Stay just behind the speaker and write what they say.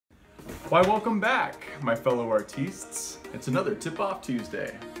Why, welcome back, my fellow artistes. It's another Tip-Off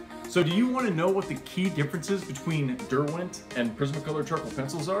Tuesday. So do you want to know what the key differences between Derwent and Prismacolor charcoal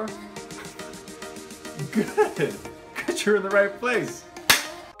pencils are? Good, because you're in the right place.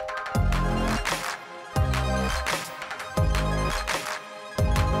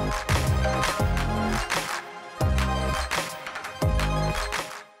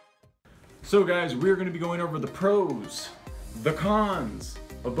 So guys, we're going to be going over the pros, the cons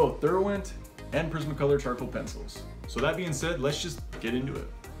of both Derwent and Prismacolor charcoal pencils. So that being said, let's just get into it.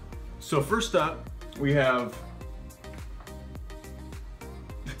 So first up, we have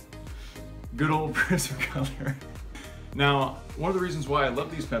good old Prismacolor. Now, one of the reasons why I love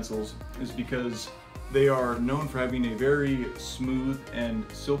these pencils is because they are known for having a very smooth and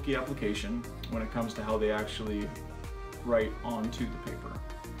silky application when it comes to how they actually write onto the paper.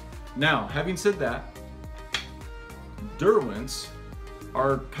 Now, having said that, Derwents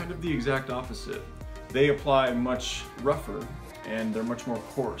are kind of the exact opposite. They apply much rougher and they're much more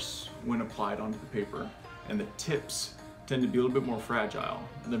coarse when applied onto the paper, and the tips tend to be a little bit more fragile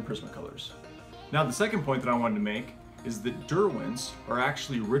than Prismacolors. Now, the second point that I wanted to make is that Derwents are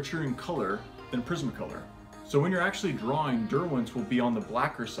actually richer in color than Prismacolor. So when you're actually drawing, Derwents will be on the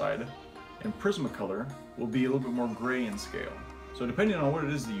blacker side and Prismacolor will be a little bit more gray in scale. So depending on what it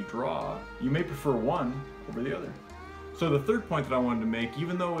is that you draw, you may prefer one over the other. So the third point that I wanted to make,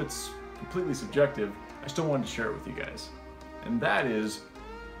 even though it's completely subjective, I still wanted to share it with you guys. And that is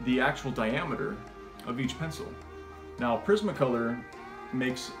the actual diameter of each pencil. Now, Prismacolor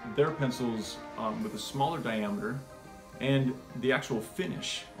makes their pencils with a smaller diameter, and the actual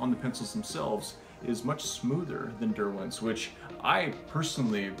finish on the pencils themselves is much smoother than Derwent's, which I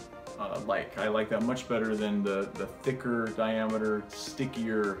personally I like that much better than the thicker diameter,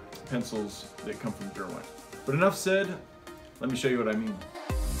 stickier pencils that come from Derwent. But enough said, let me show you what I mean.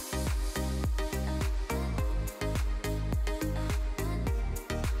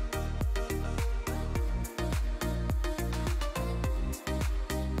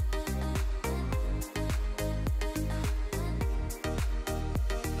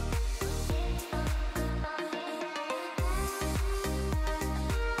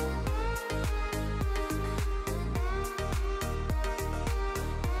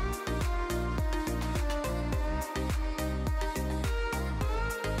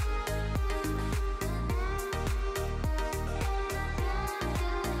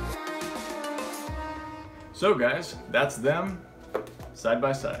 So guys, that's them side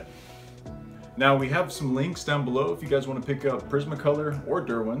by side. Now we have some links down below if you guys want to pick up Prismacolor or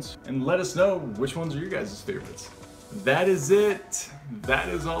Derwent's, and let us know which ones are your guys' favorites. That is it. That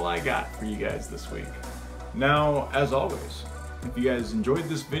is all I got for you guys this week. Now, as always, if you guys enjoyed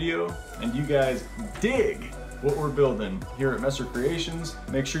this video and you guys dig what we're building here at Messer Creations,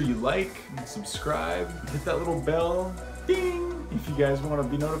 make sure you like, subscribe, hit that little bell, ding! If you guys want to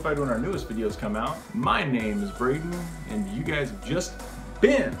be notified when our newest videos come out. My name is Braden, and you guys have just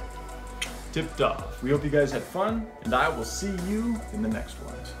been tipped off. We hope you guys had fun, and I will see you in the next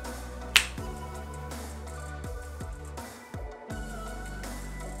one.